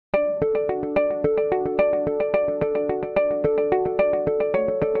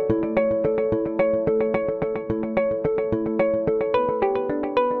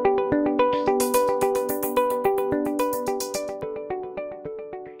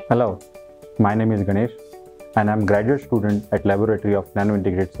Hello, my name is Ganesh and I am graduate student at Laboratory of Nano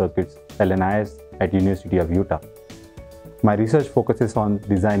Integrated Circuits LNIS at University of Utah. My research focuses on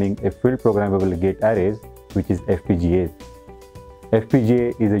designing a field programmable gate arrays, which is FPGAs.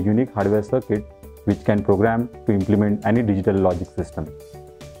 FPGA is a unique hardware circuit which can program to implement any digital logic system.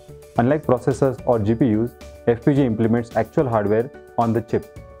 Unlike processors or GPUs, FPGA implements actual hardware on the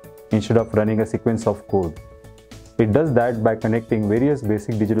chip instead of running a sequence of code. It does that by connecting various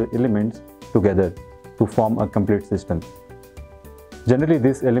basic digital elements together to form a complete system. Generally,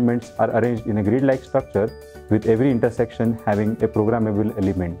 these elements are arranged in a grid-like structure with every intersection having a programmable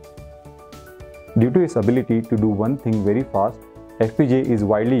element. Due to its ability to do one thing very fast, FPGA is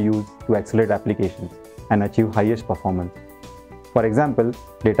widely used to accelerate applications and achieve highest performance. For example,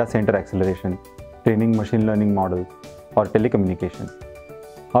 data center acceleration, training machine learning models, or telecommunications.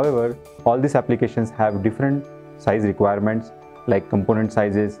 However, all these applications have different size requirements like component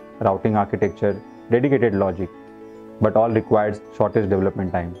sizes, routing architecture, dedicated logic, but all requires shortest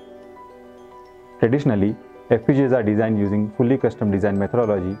development time. Traditionally, FPGAs are designed using fully custom design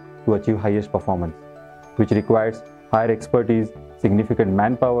methodology to achieve highest performance, which requires higher expertise, significant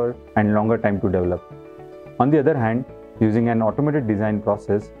manpower, and longer time to develop. On the other hand, using an automated design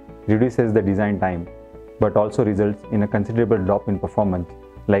process reduces the design time, but also results in a considerable drop in performance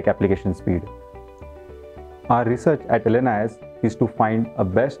like application speed. Our research at LNIS is to find a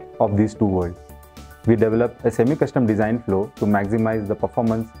best of these two worlds. We developed a semi-custom design flow to maximize the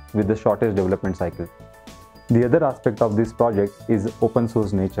performance with the shortest development cycle. The other aspect of this project is open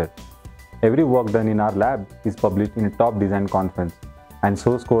source nature. Every work done in our lab is published in a top design conference, and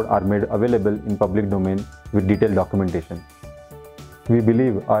source code are made available in public domain with detailed documentation. We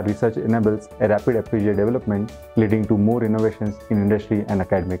believe our research enables a rapid FPGA development, leading to more innovations in industry and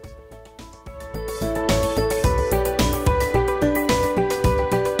academics.